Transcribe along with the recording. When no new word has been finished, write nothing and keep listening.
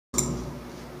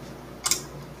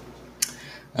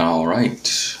All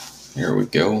right, here we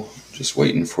go. Just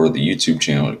waiting for the YouTube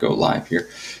channel to go live here.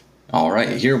 All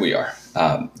right, here we are.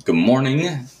 Good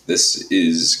morning. This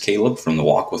is Caleb from the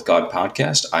Walk with God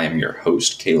podcast. I am your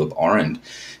host, Caleb Arend,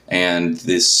 and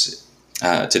this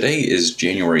today is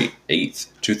January 8th,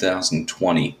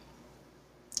 2020.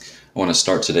 I want to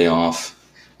start today off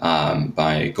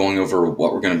by going over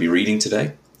what we're going to be reading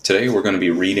today. Today we're going to be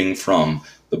reading from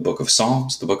the book of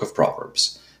Psalms, the book of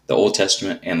Proverbs, the Old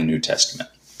Testament, and the New Testament.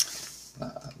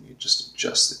 Let me just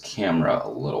adjust the camera a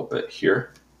little bit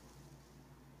here.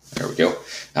 There we go.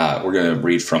 We're going to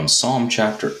read from Psalm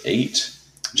chapter 8,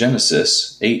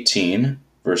 Genesis 18,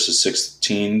 verses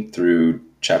 16 through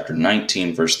chapter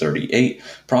 19, verse 38,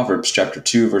 Proverbs chapter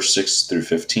 2, verse 6 through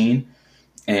 15,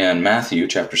 and Matthew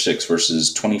chapter 6,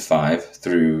 verses 25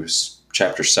 through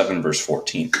chapter 7, verse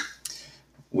 14.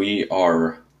 We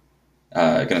are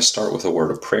going to start with a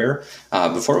word of prayer.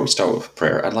 Before we start with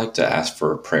prayer, I'd like to ask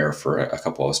for a prayer for a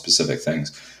couple of specific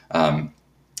things. I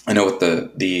know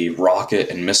with the rocket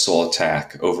and missile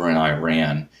attack over in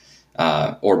Iran,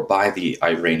 or by the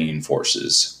Iranian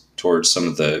forces towards some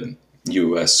of the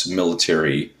U.S.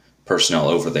 military personnel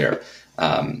over there,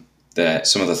 that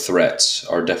some of the threats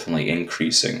are definitely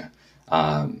increasing.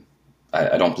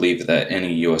 I don't believe that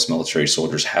any U.S. military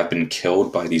soldiers have been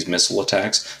killed by these missile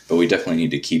attacks, but we definitely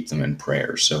need to keep them in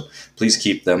prayer. So please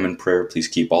keep them in prayer. Please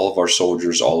keep all of our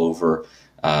soldiers all over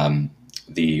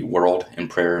the world in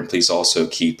prayer, and please also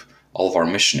keep all of our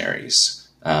missionaries,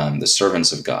 the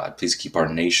servants of God. Please keep our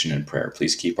nation in prayer.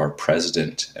 Please keep our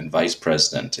president and vice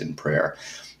president in prayer,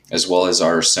 as well as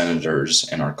our senators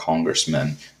and our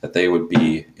congressmen, that they would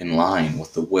be in line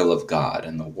with the will of God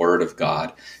and the word of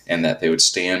God, and that they would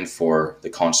stand for the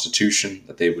Constitution,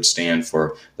 that they would stand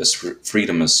for this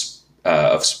freedom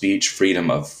of speech,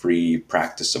 freedom of free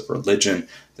practice of religion.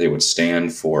 They would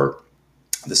stand for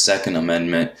the Second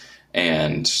Amendment,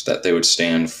 and that they would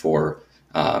stand for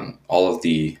all of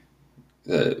the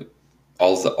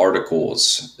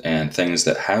articles and things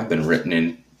that have been written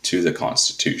into the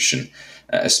Constitution,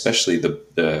 especially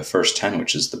the first 10,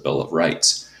 which is the Bill of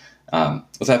Rights.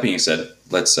 With that being said,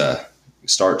 let's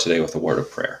start today with a word of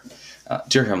prayer.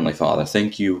 Dear Heavenly Father,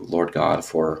 thank you, Lord God,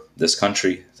 for this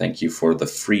country. Thank you for the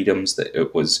freedoms that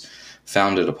it was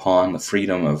founded upon, the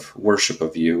freedom of worship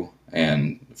of you,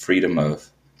 and freedom of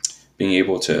being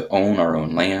able to own our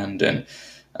own land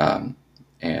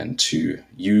and to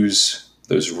use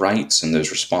those rights and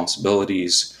those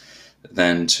responsibilities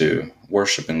then to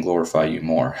worship and glorify you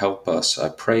more. Help us, I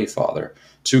pray, Father,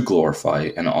 to glorify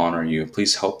and honor you.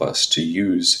 Please help us to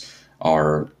use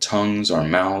our tongues, our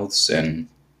mouths, and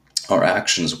our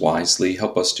actions wisely.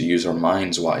 Help us to use our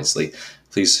minds wisely.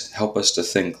 Please help us to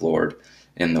think, Lord,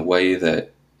 in the way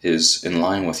that is in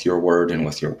line with your word and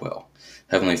with your will.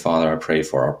 Heavenly Father, I pray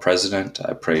for our president.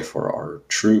 I pray for our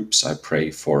troops. I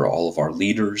pray for all of our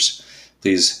leaders.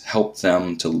 Please help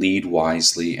them to lead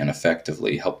wisely and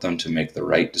effectively. Help them to make the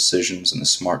right decisions and the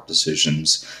smart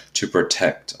decisions to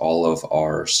protect all of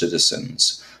our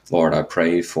citizens. Lord, I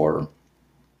pray for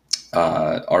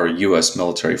our U.S.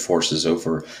 military forces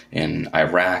over in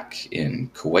Iraq, in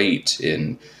Kuwait,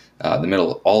 in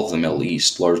all of the Middle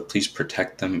East. Lord, please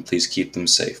protect them. Please keep them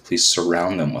safe. Please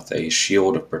surround them with a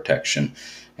shield of protection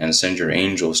and send your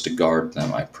angels to guard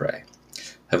them, I pray.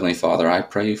 Heavenly Father, I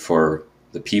pray for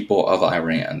the people of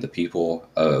Iran, the people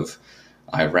of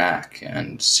Iraq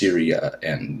and Syria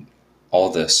and all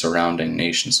the surrounding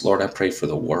nations. Lord, I pray for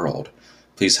the world.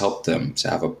 Please help them to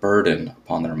have a burden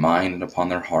upon their mind and upon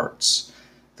their hearts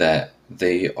that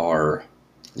they are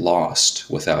lost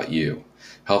without you.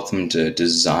 Help them to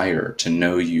desire to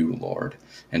know you, Lord,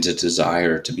 and to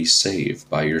desire to be saved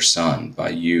by your Son,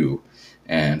 by you.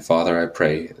 And Father, I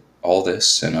pray all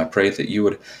this, and I pray that you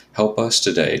would help us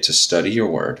today to study your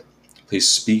word. Please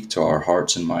speak to our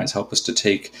hearts and minds. Help us to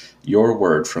take your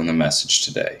word from the message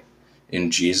today.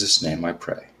 In Jesus' name I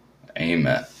pray.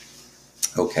 Amen.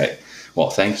 Okay. Well,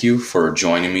 thank you for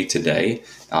joining me today,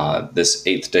 this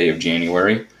 8th day of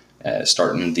January,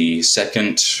 starting the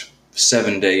second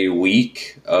 7-day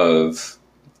week of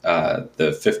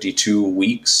the 52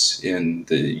 weeks in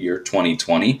the year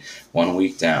 2020, 1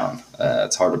 week down.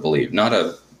 It's hard to believe. Not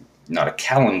a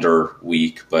calendar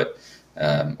week, but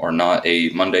or not a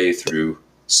Monday through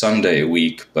Sunday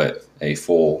week, but a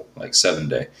full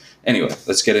 7-day. Anyway,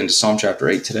 let's get into Psalm chapter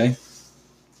 8 today.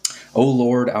 O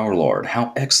Lord, our Lord,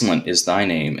 how excellent is thy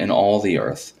name in all the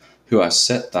earth, who hast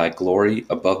set thy glory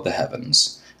above the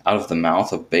heavens. Out of the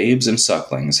mouth of babes and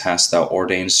sucklings hast thou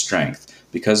ordained strength,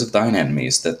 because of thine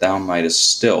enemies, that thou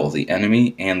mightest still the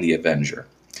enemy and the avenger.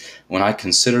 When I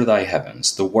consider thy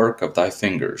heavens, the work of thy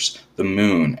fingers, the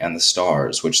moon and the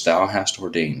stars which thou hast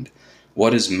ordained,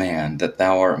 what is man that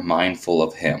thou art mindful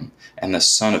of him, and the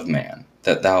Son of Man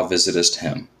that thou visitest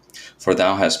him? For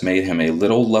thou hast made him a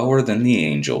little lower than the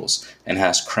angels, and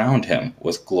hast crowned him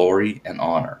with glory and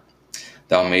honor.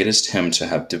 Thou madest him to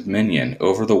have dominion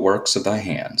over the works of thy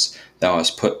hands. Thou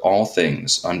hast put all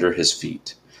things under his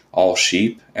feet, all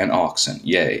sheep and oxen,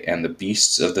 yea, and the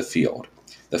beasts of the field,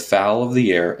 the fowl of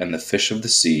the air, and the fish of the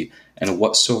sea, and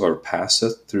whatsoever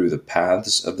passeth through the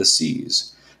paths of the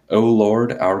seas. O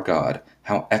Lord our God,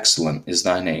 how excellent is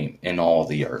thy name in all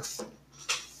the earth.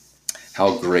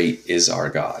 How great is our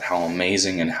God, how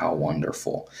amazing and how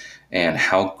wonderful, and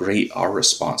how great our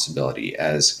responsibility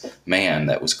as man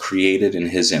that was created in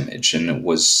his image and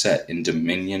was set in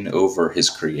dominion over his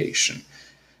creation.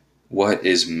 What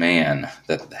is man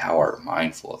that thou art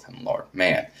mindful of him, Lord?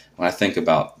 Man, when I think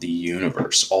about the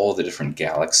universe, all the different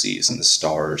galaxies and the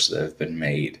stars that have been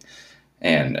made,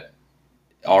 and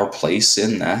our place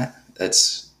in that,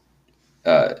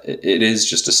 it is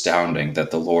just astounding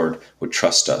that the Lord would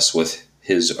trust us with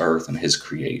his earth and his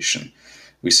creation.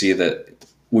 We see that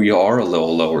we are a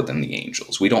little lower than the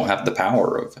angels. We don't have the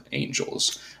power of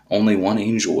angels. Only one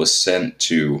angel was sent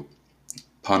to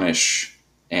punish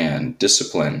and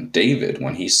discipline David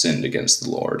when he sinned against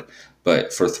the Lord.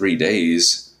 But for 3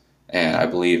 days, and I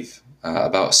believe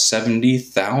about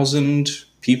 70,000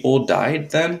 people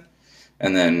died then.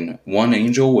 And then one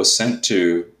angel was sent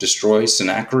to destroy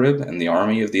Sennacherib and the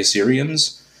army of the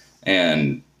Assyrians.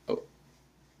 And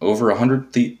over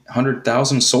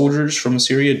 100,000 soldiers from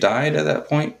Assyria died at that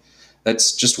point.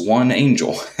 That's just one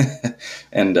angel.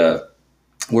 And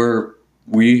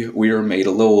we are made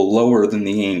a little lower than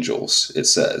the angels, it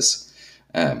says.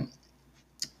 And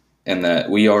that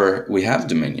we have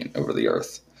dominion over the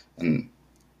earth.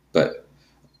 But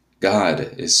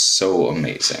God is so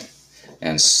amazing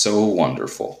and so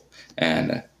wonderful.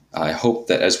 And I hope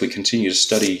that as we continue to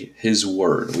study his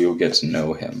word, we will get to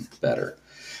know him better.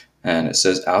 And it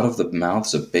says, out of the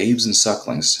mouths of babes and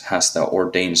sucklings hast thou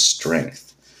ordained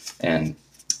strength. And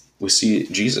we see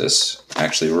Jesus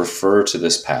actually refer to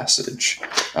this passage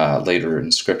later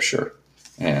in Scripture.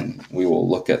 And we will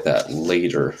look at that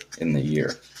later in the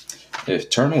year.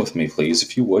 Turn with me, please,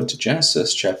 if you would, to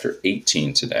Genesis chapter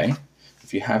 18 today.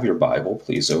 If you have your Bible,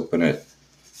 please open it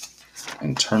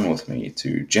and turn with me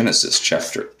to Genesis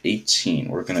chapter 18.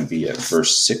 We're going to be at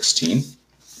verse 16.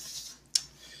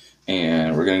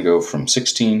 And we're going to go from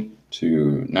 16 to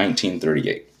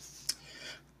 1938.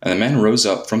 And the men rose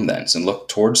up from thence and looked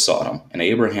toward Sodom, and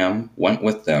Abraham went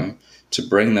with them to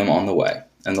bring them on the way.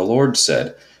 And the Lord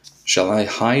said, Shall I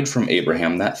hide from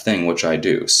Abraham that thing which I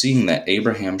do, seeing that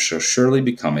Abraham shall surely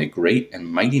become a great and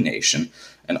mighty nation,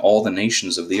 and all the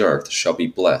nations of the earth shall be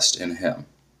blessed in him?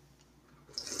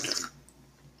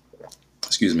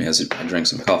 Excuse me as I drink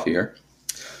some coffee here.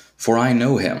 For I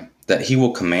know him, that he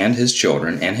will command his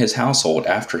children and his household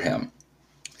after him,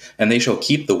 and they shall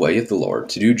keep the way of the Lord,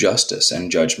 to do justice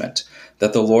and judgment,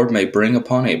 that the Lord may bring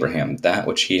upon Abraham that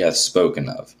which he hath spoken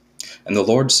of. And the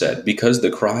Lord said, Because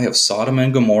the cry of Sodom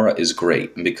and Gomorrah is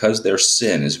great, and because their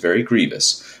sin is very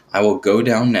grievous, I will go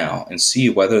down now and see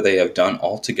whether they have done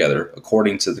altogether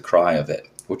according to the cry of it,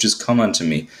 which is come unto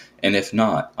me, and if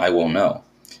not, I will know.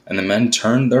 And the men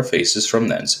turned their faces from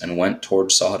thence, and went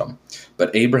toward Sodom.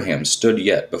 But Abraham stood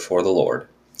yet before the Lord.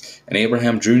 And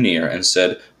Abraham drew near, and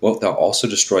said, Wilt thou also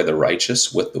destroy the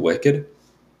righteous with the wicked?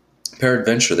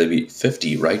 Peradventure there be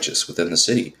 50 righteous within the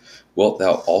city. Wilt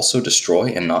thou also destroy,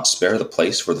 and not spare the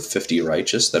place for the 50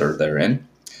 righteous that are therein?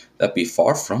 That be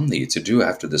far from thee to do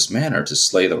after this manner, to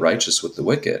slay the righteous with the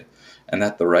wicked, and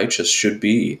that the righteous should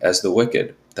be as the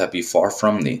wicked. That be far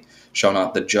from thee. Shall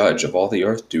not the judge of all the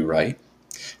earth do right?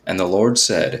 And the Lord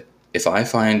said, If I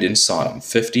find in Sodom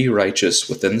 50 righteous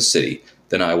within the city,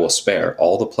 then I will spare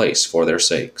all the place for their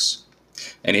sakes.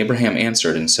 And Abraham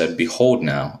answered and said, Behold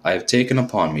now, I have taken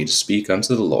upon me to speak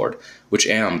unto the Lord, which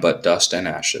am but dust and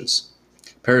ashes.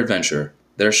 Peradventure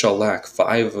there shall lack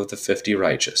 5 of the 50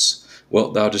 righteous.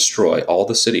 Wilt thou destroy all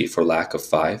the city for lack of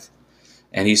 5?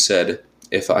 And he said,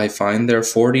 If I find there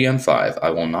 40 and 5, I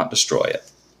will not destroy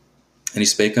it. And he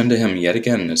spake unto him yet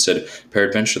again, and said,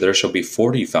 Peradventure there shall be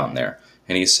 40 found there.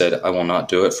 And he said, I will not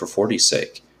do it for 40's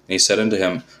sake. And he said unto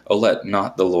him, O let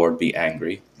not the Lord be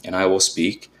angry, and I will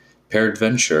speak.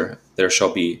 Peradventure there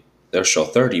shall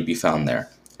 30 be found there.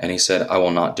 And he said, I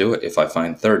will not do it if I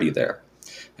find 30 there.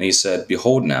 And he said,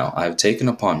 Behold now, I have taken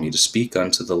upon me to speak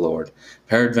unto the Lord.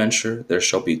 Peradventure there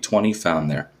shall be 20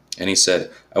 found there. And he said,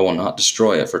 I will not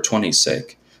destroy it for 20's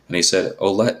sake. And he said,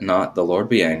 O let not the Lord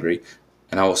be angry,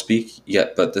 and I will speak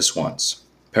yet but this once.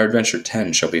 Peradventure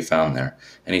 10 shall be found there.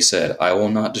 And he said, I will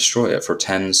not destroy it for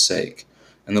 10's sake.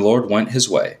 And the Lord went his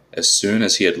way, as soon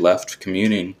as he had left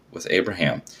communing with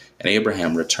Abraham, and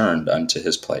Abraham returned unto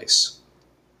his place.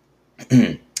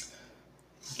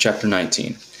 Chapter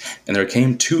 19. And there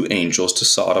came 2 angels to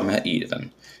Sodom at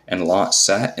even, and Lot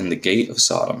sat in the gate of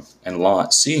Sodom. And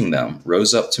Lot, seeing them,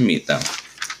 rose up to meet them.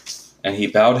 And he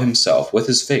bowed himself with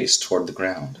his face toward the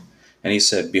ground. And he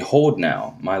said, Behold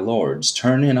now, my lords,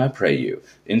 turn in, I pray you,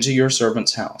 into your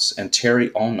servant's house, and tarry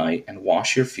all night, and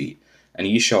wash your feet, and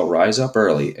ye shall rise up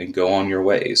early, and go on your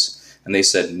ways. And they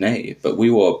said, Nay, but we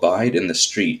will abide in the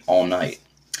street all night.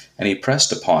 And he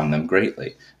pressed upon them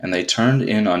greatly, and they turned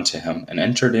in unto him, and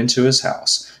entered into his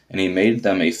house. And he made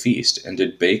them a feast, and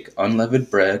did bake unleavened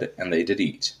bread, and they did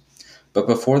eat. But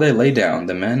before they lay down,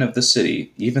 the men of the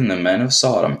city, even the men of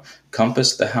Sodom,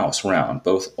 compassed the house round,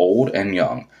 both old and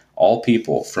young, all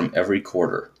people from every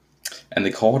quarter. And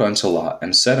they called unto Lot,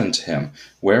 and said unto him,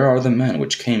 Where are the men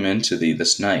which came into thee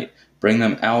this night? Bring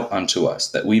them out unto us,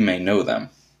 that we may know them.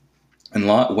 And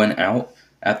Lot went out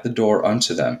at the door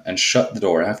unto them, and shut the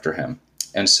door after him,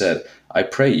 and said, I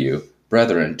pray you,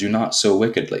 brethren, do not so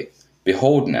wickedly.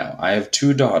 Behold now, I have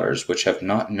 2 daughters which have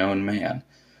not known man.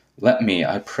 Let me,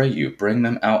 I pray you, bring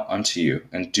them out unto you,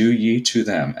 and do ye to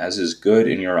them as is good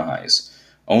in your eyes.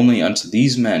 Only unto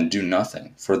these men do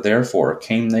nothing, for therefore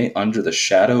came they under the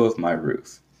shadow of my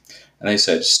roof. And they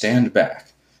said, Stand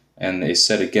back. And they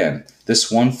said again,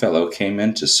 This one fellow came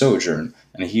in to sojourn,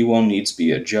 and he will needs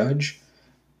be a judge.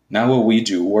 Now will we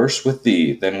do worse with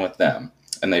thee than with them.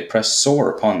 And they pressed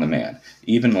sore upon the man,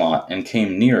 even Lot, and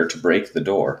came near to break the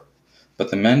door. But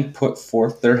the men put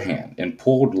forth their hand, and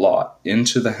pulled Lot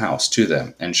into the house to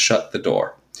them, and shut the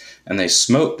door. And they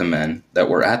smote the men that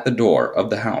were at the door of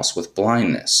the house with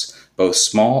blindness, both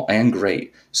small and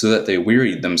great, so that they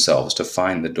wearied themselves to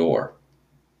find the door.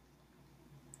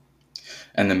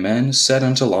 And the men said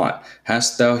unto Lot,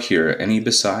 Hast thou here any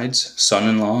besides,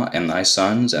 son-in-law, and thy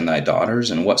sons, and thy daughters,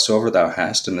 and whatsoever thou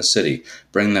hast in the city,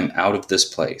 bring them out of this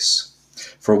place.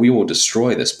 For we will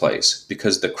destroy this place,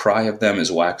 because the cry of them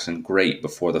is waxen great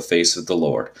before the face of the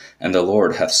Lord, and the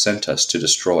Lord hath sent us to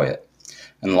destroy it.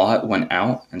 And Lot went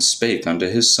out, and spake unto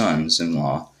his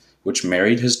sons-in-law, which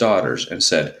married his daughters, and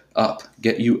said, Up,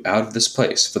 get you out of this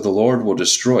place, for the Lord will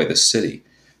destroy this city.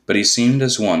 But he seemed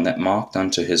as one that mocked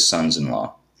unto his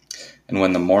sons-in-law. And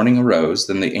when the morning arose,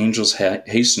 then the angels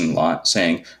hastened Lot,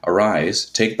 saying, Arise,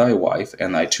 take thy wife,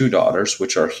 and thy 2 daughters,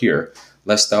 which are here,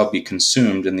 lest thou be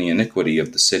consumed in the iniquity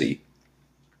of the city.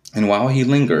 And while he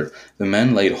lingered, the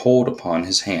men laid hold upon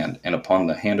his hand, and upon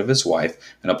the hand of his wife,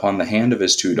 and upon the hand of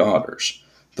his 2 daughters,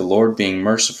 the Lord being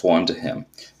merciful unto him.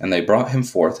 And they brought him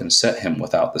forth, and set him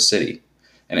without the city.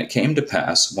 And it came to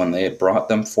pass, when they had brought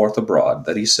them forth abroad,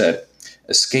 that he said,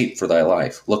 Escape for thy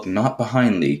life, look not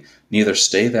behind thee, neither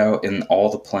stay thou in all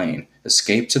the plain.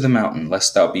 Escape to the mountain,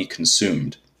 lest thou be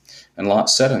consumed. And Lot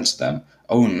said unto them,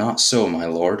 O not so, my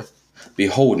lord.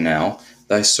 Behold now,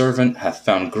 thy servant hath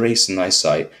found grace in thy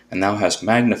sight, and thou hast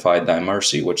magnified thy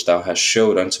mercy, which thou hast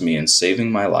showed unto me in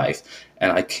saving my life,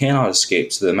 and I cannot escape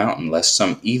to the mountain, lest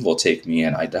some evil take me,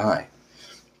 and I die.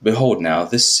 Behold now,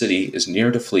 this city is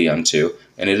near to flee unto,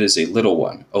 and it is a little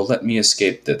one. O let me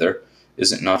escape thither.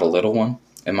 Is it not a little one?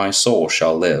 And my soul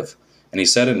shall live. And he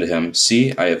said unto him,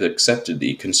 See, I have accepted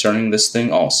thee concerning this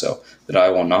thing also, that I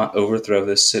will not overthrow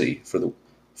this city for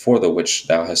the which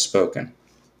thou hast spoken.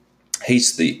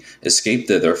 Haste thee, escape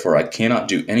thither, for I cannot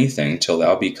do anything till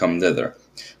thou be come thither.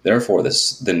 Therefore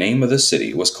the name of the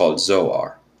city was called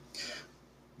Zoar.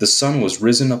 The sun was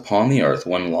risen upon the earth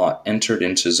when Lot entered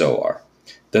into Zoar.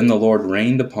 Then the Lord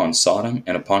rained upon Sodom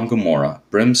and upon Gomorrah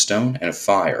brimstone and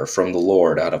fire from the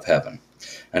Lord out of heaven.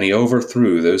 And he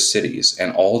overthrew those cities,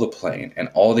 and all the plain, and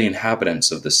all the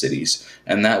inhabitants of the cities,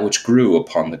 and that which grew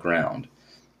upon the ground.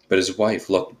 But his wife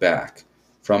looked back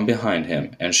from behind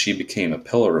him, and she became a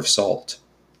pillar of salt.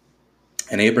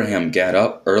 And Abraham gat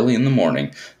up early in the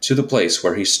morning to the place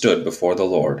where he stood before the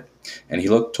Lord. And he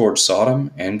looked toward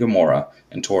Sodom and Gomorrah,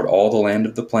 and toward all the land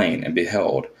of the plain, and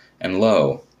beheld, and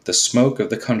lo, the smoke of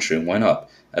the country went up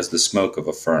as the smoke of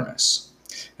a furnace.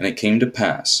 And it came to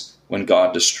pass, when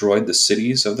God destroyed the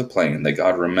cities of the plain, that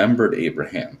God remembered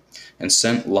Abraham, and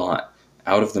sent Lot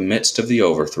out of the midst of the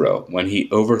overthrow, when he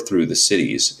overthrew the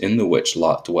cities in the which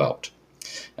Lot dwelt.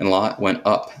 And Lot went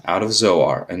up out of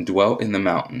Zoar, and dwelt in the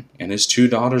mountain, and his 2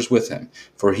 daughters with him,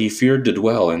 for he feared to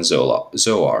dwell in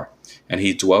Zoar. And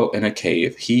he dwelt in a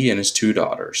cave, he and his 2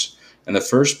 daughters. And the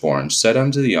firstborn said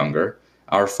unto the younger,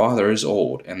 Our father is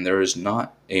old, and there is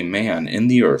not a man in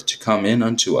the earth to come in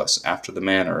unto us after the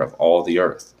manner of all the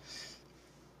earth.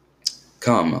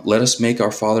 Come, let us make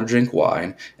our father drink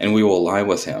wine, and we will lie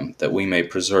with him, that we may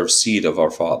preserve seed of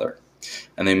our father.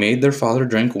 And they made their father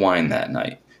drink wine that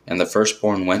night. And the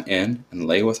firstborn went in and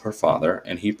lay with her father,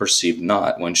 and he perceived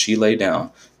not when she lay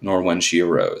down, nor when she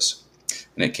arose.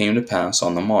 And it came to pass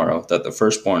on the morrow that the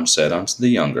firstborn said unto the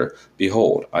younger,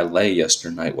 Behold, I lay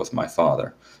yesternight with my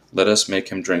father. Let us make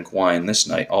him drink wine this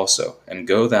night also, and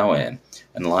go thou in,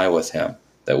 and lie with him,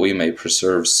 that we may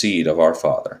preserve seed of our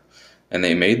father. And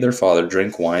they made their father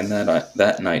drink wine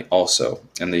that night also.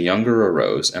 And the younger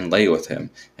arose, and lay with him,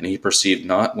 and he perceived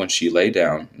not when she lay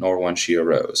down, nor when she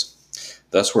arose.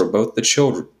 Thus were both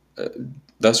the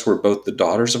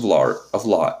daughters of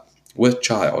Lot with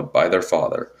child by their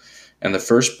father. And the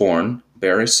firstborn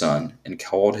bare a son, and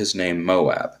called his name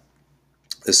Moab.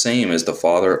 The same is the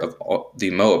father of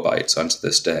the Moabites unto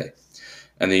this day.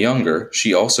 And the younger,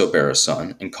 she also bare a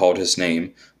son, and called his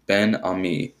name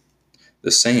Ben-Ammi.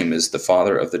 The same is the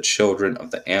father of the children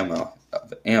of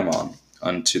Ammon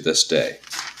unto this day.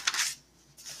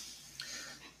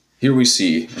 Here we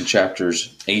see in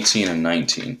chapters 18 and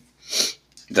 19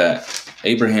 that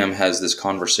Abraham has this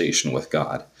conversation with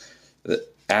God,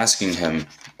 asking him,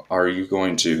 are you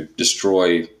going to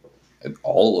destroy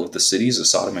all of the cities of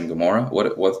Sodom and Gomorrah?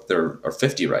 What if there are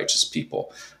 50 righteous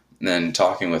people? And then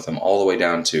talking with him all the way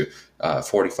down to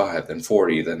 45, then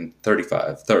 40, then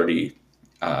 35, 30,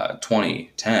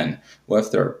 20, 10. What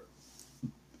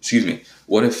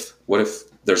if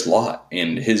there's Lot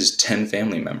and his 10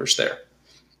 family members there?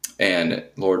 And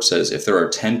Lord says, if there are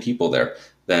 10 people there,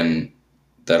 then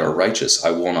that are righteous, I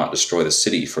will not destroy the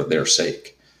city for their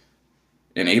sake.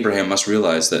 And Abraham must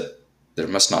realize that there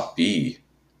must not be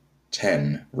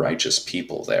 10 righteous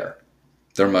people there.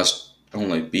 There must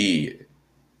only be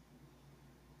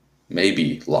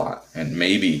maybe Lot, and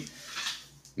maybe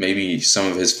some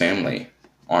of his family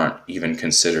aren't even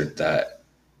considered that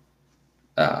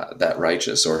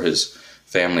righteous, or his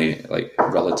family, like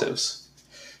relatives.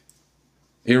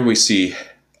 Here we see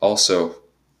also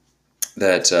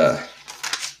that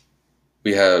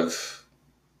we have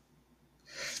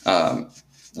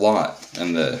Lot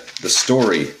and the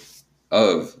story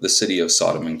of the city of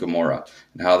Sodom and Gomorrah,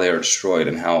 and how they are destroyed,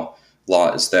 and how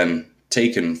Lot is then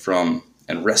taken from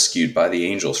and rescued by the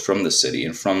angels from the city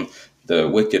and from the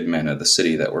wicked men of the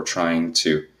city that were trying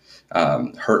to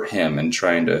hurt him and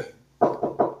trying to...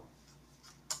 All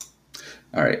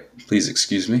right, please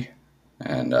excuse me,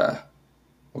 and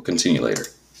we'll continue later.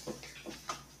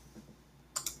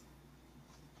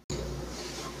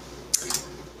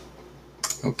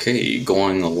 Okay,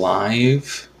 going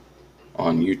live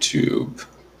on YouTube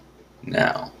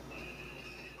now.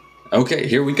 Okay,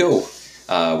 here we go.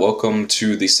 Welcome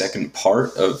to the second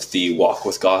part of the Walk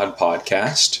with God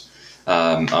podcast.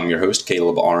 I'm your host,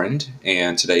 Caleb Arend,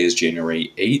 and today is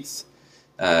January 8th,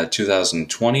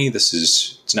 2020.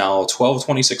 It's now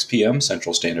 12:26 p.m.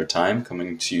 Central Standard Time,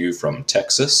 coming to you from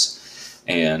Texas.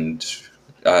 And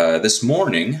this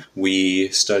morning, we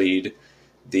studied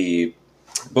the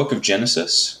book of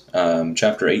Genesis,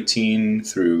 chapter 18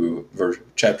 through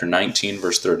chapter 19,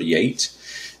 verse 38.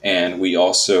 And we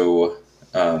also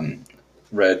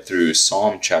read through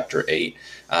Psalm chapter 8.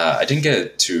 I didn't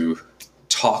get to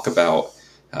talk about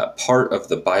part of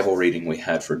the Bible reading we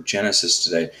had for Genesis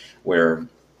today, where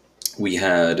we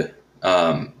had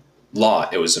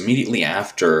Lot. It was immediately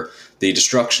after the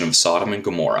destruction of Sodom and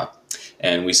Gomorrah.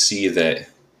 And we see that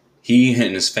he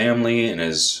and his family and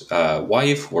his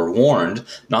wife were warned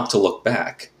not to look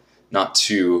back, not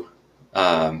to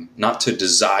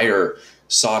desire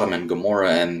Sodom and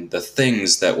Gomorrah and the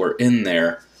things that were in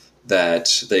there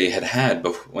that they had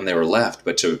when they were left,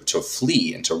 but to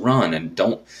flee and to run, and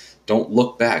don't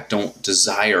look back, don't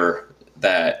desire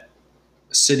that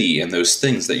city and those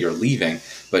things that you're leaving,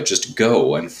 but just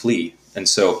go and flee. And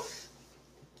so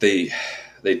they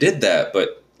did that,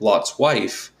 but Lot's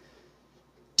wife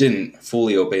didn't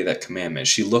fully obey that commandment.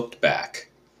 She looked back.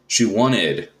 She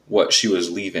wanted what she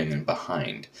was leaving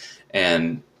behind.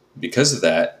 And because of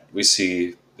that, we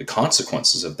see the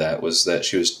consequences of that was that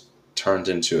she was turned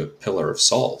into a pillar of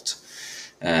salt.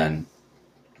 And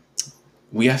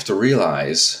we have to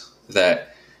realize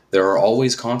that there are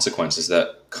always consequences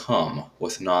that come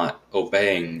with not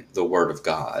obeying the word of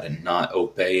God and not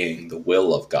obeying the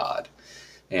will of God.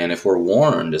 And if we're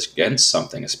warned against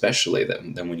something, especially,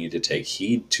 then we need to take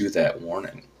heed to that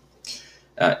warning.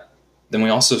 Then we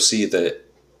also see that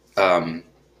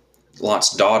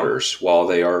Lot's daughters, while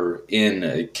they are in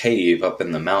a cave up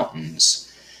in the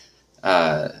mountains,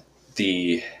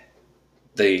 they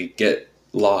get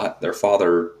Lot, their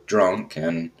father, drunk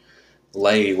and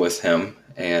lay with him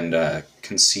and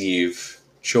conceive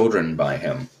children by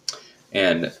him.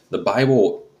 And the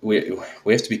Bible, we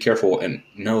have to be careful and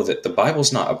know that the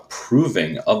Bible's not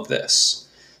approving of this.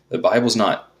 The Bible's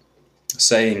not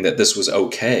saying that this was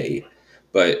okay,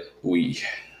 but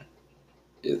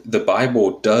the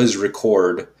Bible does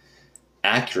record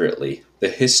accurately the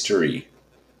history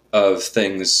of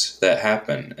things that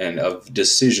happen and of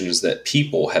decisions that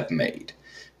people have made.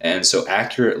 And so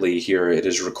accurately here it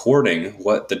is recording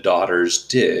what the daughters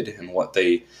did and what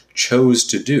they chose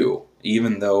to do,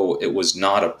 even though it was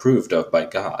not approved of by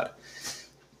God.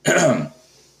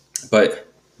 But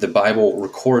the Bible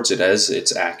records it as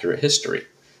its accurate history.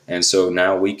 And so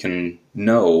now we can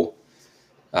know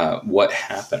what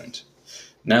happened.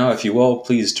 Now, if you will,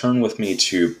 please turn with me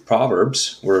to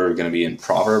Proverbs. We're going to be in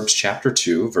Proverbs chapter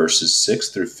 2, verses 6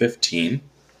 through 15.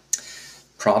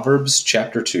 Proverbs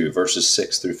chapter 2, verses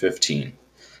 6 through 15.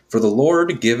 For the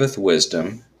Lord giveth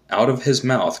wisdom, out of his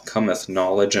mouth cometh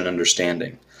knowledge and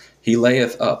understanding. He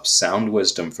layeth up sound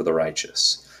wisdom for the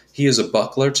righteous. He is a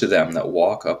buckler to them that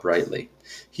walk uprightly.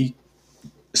 He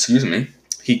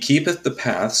keepeth the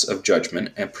paths of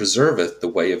judgment, and preserveth the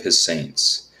way of his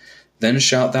saints. Then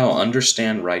shalt thou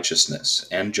understand righteousness,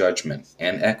 and judgment,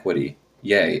 and equity,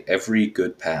 yea, every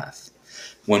good path.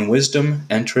 When wisdom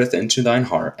entereth into thine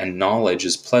heart, and knowledge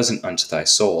is pleasant unto thy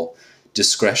soul,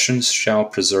 discretion shall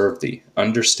preserve thee,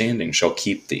 understanding shall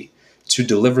keep thee, to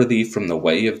deliver thee from the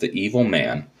way of the evil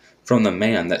man, from the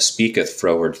man that speaketh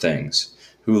froward things,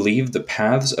 who leave the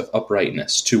paths of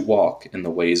uprightness, to walk in the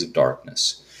ways of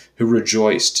darkness, who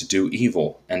rejoice to do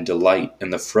evil, and delight in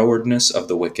the frowardness of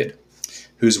the wicked,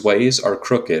 whose ways are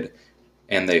crooked,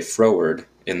 and they froward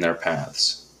in their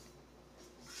paths.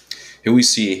 Here we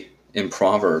see in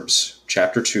Proverbs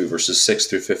chapter 2, verses 6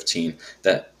 through 15,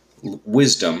 that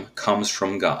wisdom comes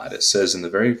from God. It says in the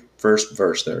very first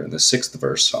verse there, in the sixth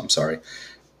verse,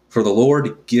 for the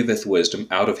Lord giveth wisdom,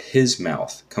 out of his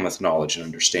mouth cometh knowledge and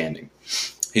understanding.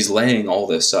 He's laying all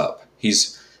this up.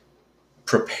 He's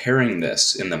preparing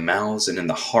this in the mouths and in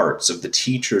the hearts of the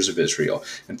teachers of Israel,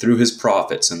 and through his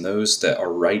prophets and those that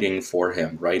are writing for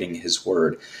him, writing his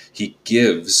word. He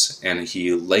gives and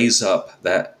he lays up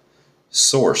that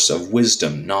source of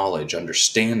wisdom, knowledge,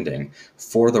 understanding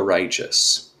for the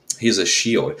righteous. He is a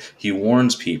shield. He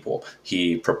warns people.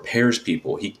 He prepares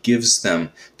people. He gives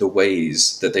them the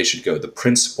ways that they should go, the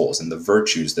principles and the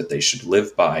virtues that they should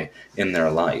live by in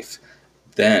their life.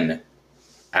 Then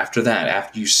after that,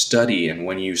 after you study, and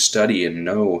when you study and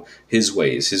know his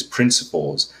ways, his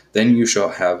principles, then you shall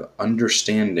have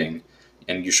understanding,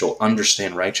 and you shall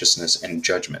understand righteousness and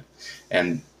judgment.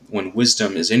 And when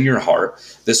wisdom is in your heart,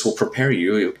 this will prepare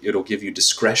you. It'll give you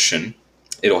discretion.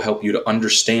 It'll help you to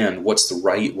understand what's the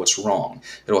right, what's wrong.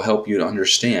 It'll help you to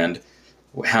understand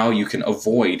how you can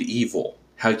avoid evil,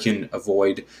 how you can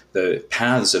avoid the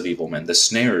paths of evil men, the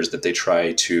snares that they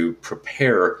try to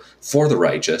prepare for the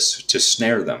righteous to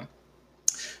snare them,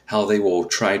 how they will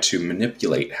try to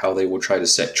manipulate, how they will try to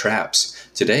set traps.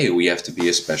 Today, we have to be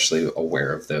especially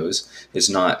aware of those. It's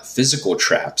not physical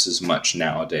traps as much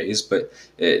nowadays, but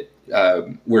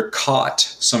we're caught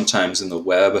sometimes in the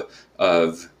web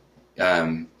of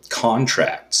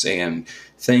contracts and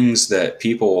things that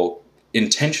people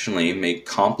intentionally make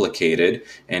complicated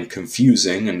and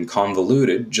confusing and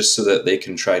convoluted just so that they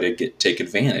can try to take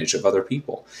advantage of other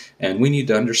people. And we need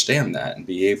to understand that and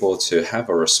be able to have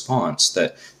a response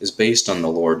that is based on the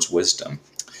Lord's wisdom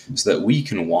so that we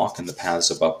can walk in the paths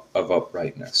of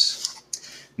uprightness.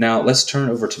 Now let's turn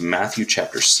over to Matthew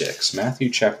chapter 6. Matthew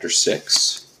chapter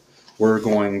 6, we're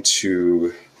going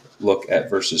to look at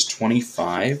verses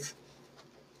 25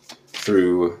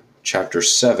 through chapter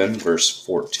 7, verse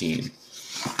 14.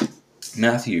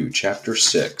 Matthew chapter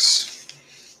 6,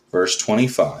 verse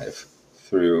 25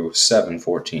 through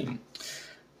 7:14.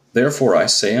 Therefore I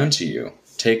say unto you,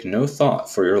 take no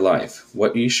thought for your life,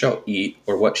 what ye shall eat,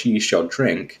 or what ye shall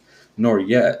drink, nor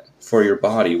yet for your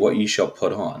body what ye shall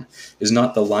put on. Is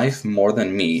not the life more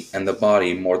than meat, and the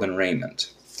body more than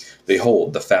raiment?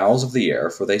 Behold, the fowls of the air,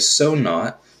 for they sow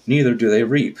not, neither do they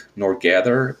reap, nor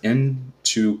gather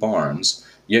into barns,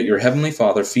 yet your heavenly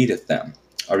Father feedeth them.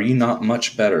 Are ye not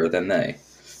much better than they?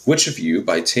 Which of you,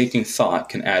 by taking thought,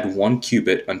 can add 1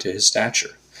 cubit unto his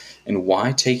stature? And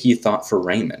why take ye thought for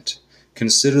raiment?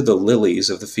 Consider the lilies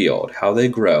of the field, how they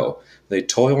grow. They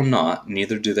toil not,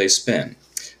 neither do they spin.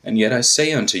 And yet I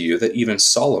say unto you that even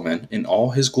Solomon in all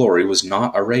his glory was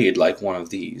not arrayed like one of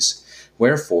these.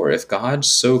 Wherefore, if God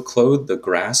so clothe the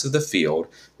grass of the field,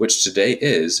 which today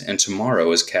is, and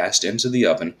tomorrow is cast into the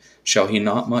oven, shall he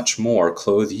not much more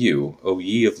clothe you, O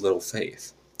ye of little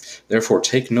faith? Therefore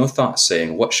take no thought,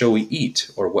 saying, what shall we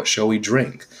eat, or what shall we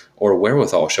drink, or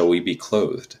wherewithal shall we be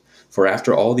clothed? For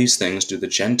after all these things do the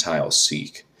Gentiles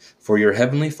seek. For your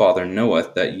heavenly Father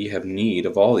knoweth that ye have need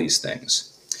of all these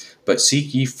things. But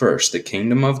seek ye first the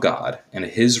kingdom of God and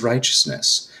his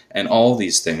righteousness, and all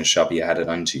these things shall be added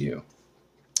unto you.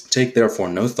 Take therefore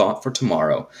no thought for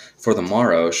tomorrow, for the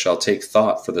morrow shall take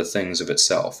thought for the things of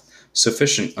itself.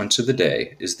 Sufficient unto the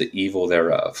day is the evil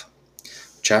thereof.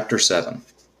 Chapter 7.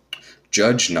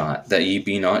 Judge not, that ye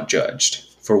be not judged.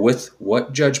 For with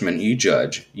what judgment ye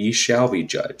judge, ye shall be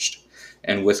judged.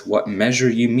 And with what measure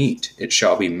ye mete, it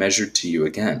shall be measured to you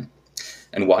again.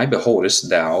 And why beholdest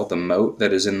thou the mote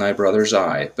that is in thy brother's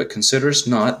eye, but considerest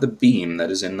not the beam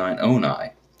that is in thine own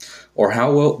eye? Or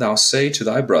how wilt thou say to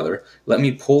thy brother, Let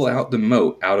me pull out the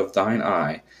mote out of thine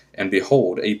eye, and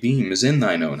behold, a beam is in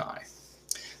thine own eye?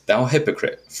 Thou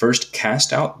hypocrite, first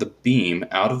cast out the beam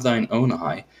out of thine own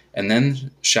eye, and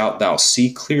then shalt thou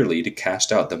see clearly to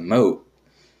cast out the mote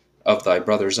of thy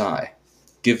brother's eye.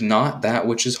 Give not that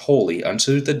which is holy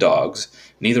unto the dogs,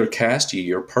 neither cast ye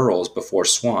your pearls before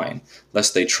swine,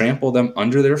 lest they trample them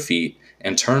under their feet,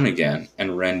 and turn again,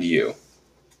 and rend you.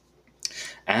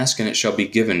 Ask, and it shall be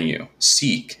given you.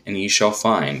 Seek, and ye shall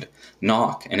find.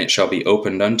 Knock, and it shall be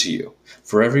opened unto you.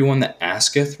 For every one that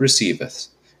asketh receiveth,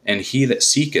 and he that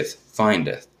seeketh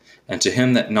findeth, and to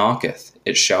him that knocketh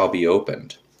it shall be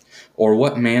opened. Or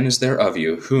what man is there of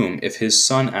you, whom, if his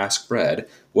son ask bread,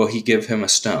 will he give him a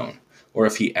stone? Or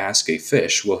if he ask a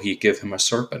fish, will he give him a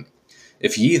serpent?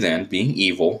 If ye then, being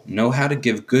evil, know how to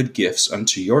give good gifts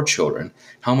unto your children,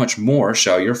 how much more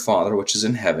shall your Father which is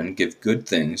in heaven give good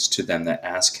things to them that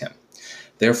ask him?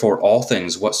 Therefore all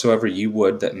things whatsoever ye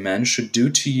would that men should do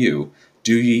to you,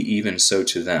 do ye even so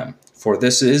to them. For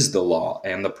this is the law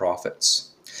and the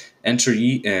prophets. Enter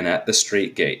ye in at the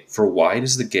strait gate, for wide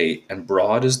is the gate, and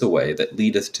broad is the way that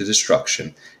leadeth to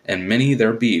destruction, and many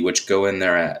there be which go in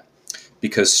thereat.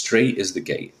 Because strait is the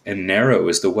gate, and narrow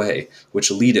is the way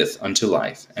which leadeth unto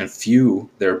life, and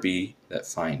few there be that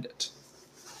find it.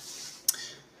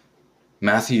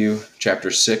 Matthew chapter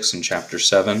 6 and chapter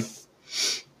 7,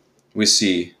 we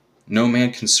see, No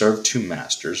man can serve two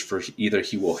masters, for either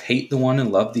he will hate the one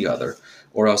and love the other,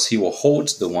 or else he will hold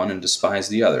to the one and despise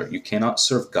the other. You cannot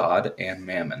serve God and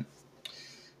mammon.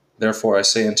 Therefore I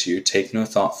say unto you, take no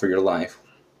thought for your life,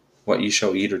 what ye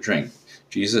shall eat or drink.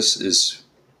 Jesus is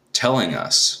telling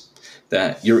us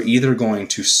that you're either going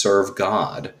to serve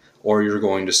God or you're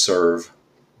going to serve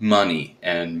money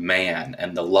and man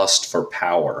and the lust for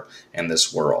power in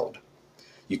this world.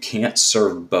 You can't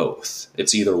serve both.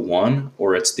 It's either one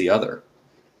or it's the other.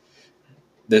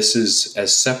 This is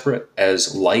as separate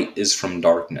as light is from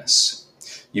darkness.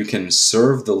 You can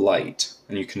serve the light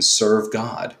and you can serve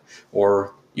God,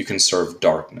 or you can serve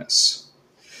darkness.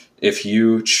 If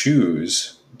you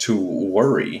choose to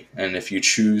worry, and if you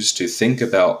choose to think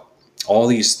about all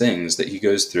these things that he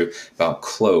goes through about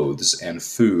clothes and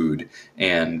food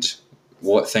and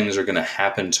what things are going to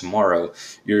happen tomorrow,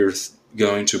 you're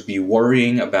going to be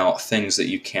worrying about things that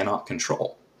you cannot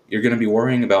control. You're going to be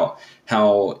worrying about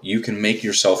how you can make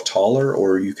yourself taller,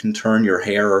 or you can turn your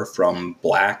hair from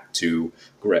black to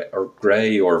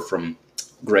gray, or from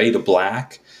gray to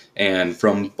black, and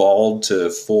from bald to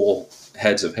full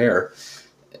heads of hair.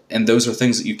 And those are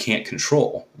things that you can't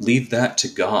control. Leave that to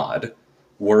God.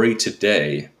 Worry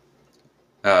today.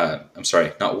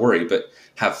 Not worry, but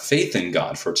have faith in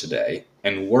God for today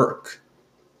and work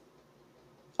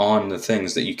on the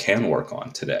things that you can work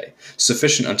on today.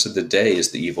 Sufficient unto the day is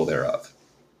the evil thereof.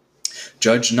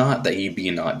 Judge not, that ye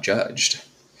be not judged.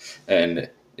 And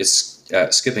it's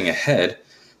skipping ahead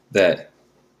that,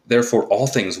 therefore all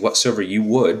things whatsoever ye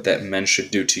would that men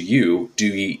should do to you, do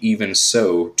ye even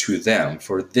so to them,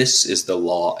 for this is the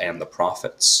law and the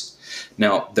prophets.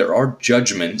 Now, there are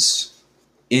judgments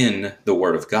in the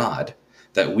Word of God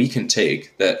that we can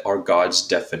take that are God's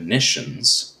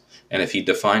definitions. And if he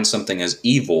defines something as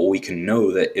evil, we can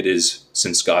know that it is,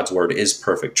 since God's word is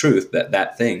perfect truth, that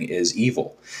that thing is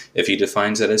evil. If he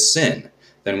defines it as sin,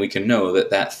 then we can know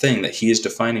that that thing that he is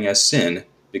defining as sin,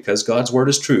 because God's word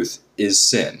is truth, is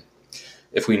sin.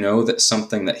 If we know that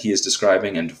something that he is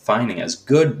describing and defining as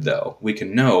good, though, we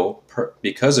can know,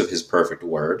 because of his perfect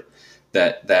word,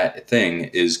 that that thing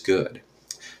is good.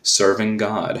 Serving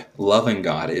God, loving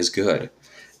God is good.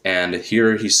 And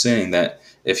here he's saying that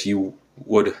if you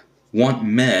would want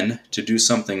men to do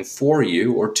something for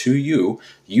you or to you,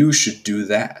 you should do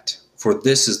that. For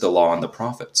this is the law and the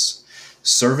prophets.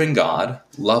 Serving God,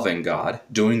 loving God,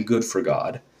 doing good for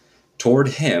God, toward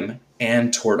him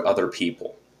and toward other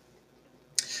people.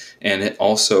 And it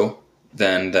also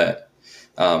then that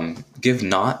Give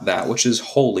not that which is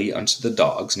holy unto the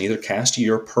dogs, neither cast ye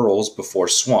your pearls before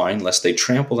swine, lest they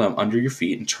trample them under your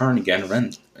feet and turn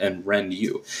again and rend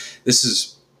you. This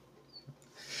is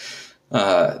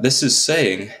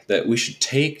saying that we should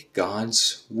take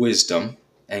God's wisdom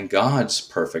and God's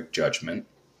perfect judgment,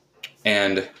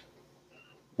 and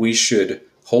we should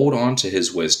hold on to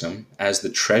his wisdom as the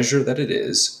treasure that it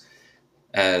is,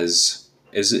 as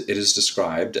it is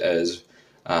described as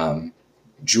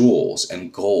jewels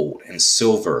and gold and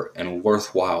silver and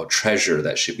worthwhile treasure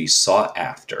that should be sought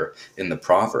after in the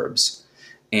Proverbs,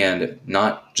 and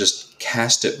not just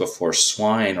cast it before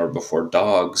swine or before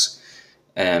dogs.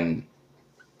 And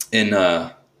in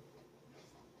like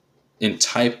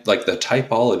the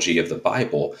typology of the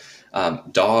Bible,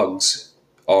 dogs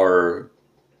are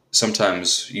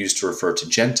sometimes used to refer to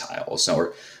Gentiles,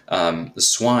 or the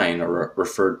swine are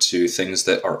referred to things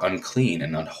that are unclean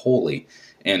and unholy.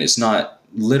 And it's not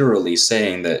literally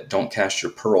saying that don't cast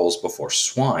your pearls before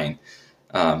swine.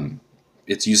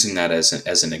 It's using that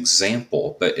as an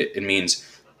example, but it means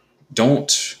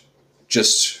don't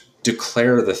just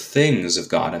declare the things of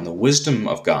God and the wisdom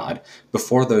of God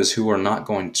before those who are not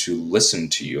going to listen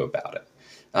to you about it.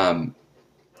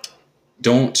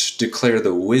 Don't declare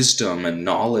the wisdom and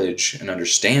knowledge and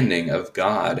understanding of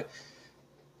God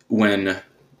when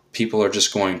people are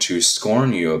just going to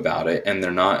scorn you about it, and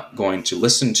they're not going to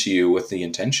listen to you with the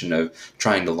intention of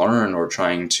trying to learn or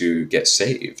trying to get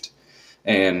saved.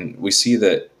 And we see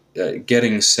that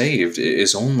getting saved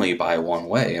is only by one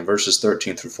way. In verses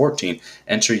 13 through 14,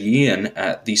 enter ye in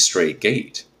at the strait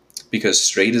gate, because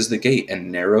strait is the gate and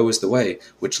narrow is the way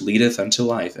which leadeth unto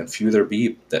life, and few there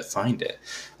be that find it.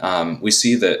 We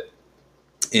see that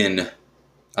in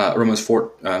John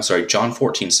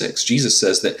 14:6, Jesus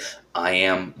says that I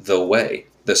am the way,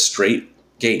 the straight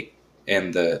gate,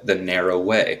 and the narrow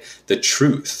way, the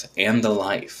truth and the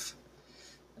life.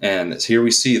 And here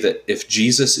we see that if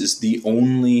Jesus is the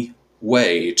only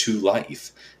way to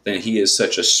life, then he is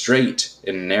such a straight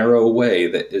and narrow way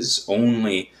that is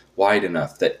only wide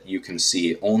enough that you can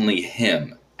see only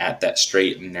him at that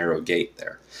straight and narrow gate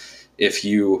there. If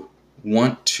you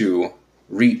want to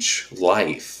reach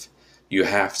life, you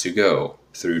have to go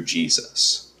through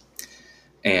Jesus.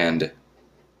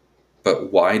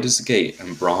 But wide is the gate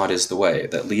and broad is the way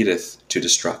that leadeth to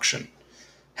destruction.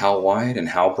 How wide and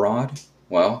how broad?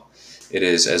 Well, it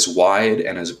is as wide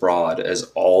and as broad as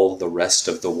all the rest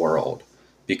of the world,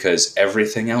 because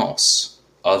everything else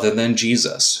other than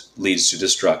Jesus leads to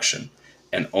destruction,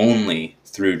 and only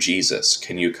through Jesus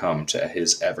can you come to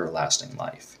his everlasting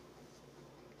life.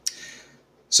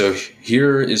 So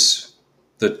here is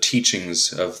the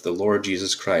teachings of the Lord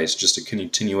Jesus Christ, just a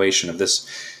continuation of his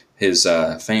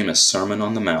famous Sermon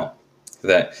on the Mount,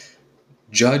 that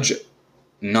judge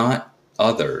not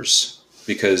others,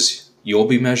 because you'll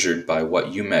be measured by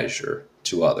what you measure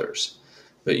to others,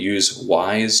 but use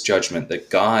wise judgment that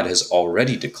God has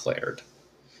already declared,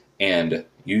 and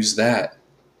use that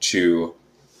to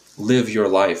live your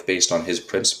life based on his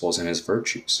principles and his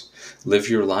virtues. Live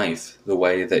your life the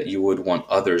way that you would want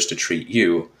others to treat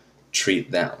you.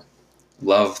 Treat them.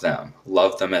 Love them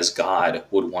as God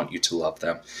would want you to love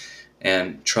them,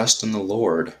 and trust in the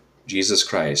Lord Jesus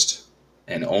Christ,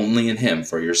 and only in him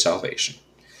for your salvation.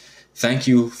 Thank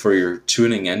you for your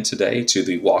tuning in today to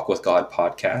the Walk with God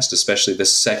podcast, especially the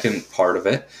second part of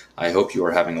it. I hope you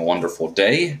are having a wonderful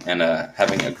day and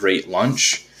having a great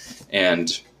lunch.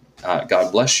 And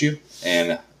God bless you,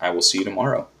 and I will see you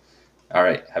tomorrow. All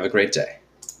right, have a great day.